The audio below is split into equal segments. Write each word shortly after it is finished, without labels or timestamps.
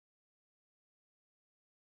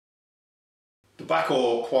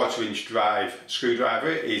Bahco 1/4 inch drive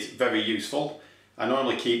screwdriver is very useful. I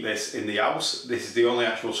normally keep this in the house. This is the only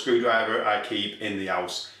actual screwdriver I keep in the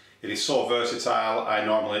house. It is so versatile, I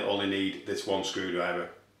normally only need this one screwdriver.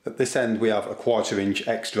 At this end we have a 1/4 inch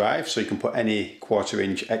X drive, so you can put any 1/4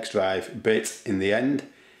 inch X drive bit in the end.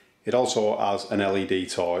 It also has an LED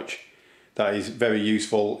torch. That is very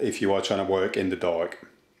useful if you are trying to work in the dark.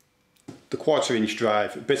 The 1/4 inch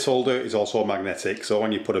drive bit holder is also magnetic, so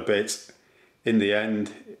when you put a bit in the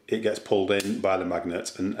end, it gets pulled in by the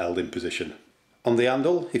magnet and held in position. On the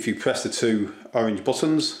handle, if you press the two orange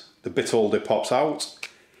buttons, the bit holder pops out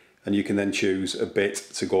and you can then choose a bit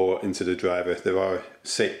to go into the driver. There are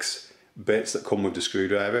 6 bits that come with the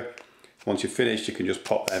screwdriver. Once you're finished, you can just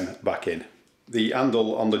pop them back in. The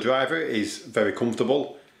handle on the driver is very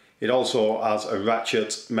comfortable. It also has a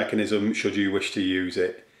ratchet mechanism should you wish to use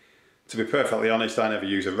it. To be perfectly honest, I never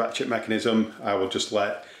use a ratchet mechanism. I will just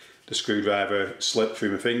let the screwdriver slip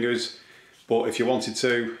through my fingers, but if you wanted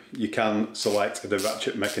to, you can select the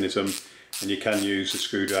ratchet mechanism and you can use the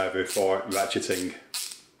screwdriver for ratcheting.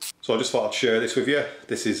 So I just thought I'd share this with you.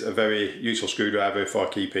 This is a very useful screwdriver for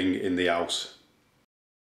keeping in the house.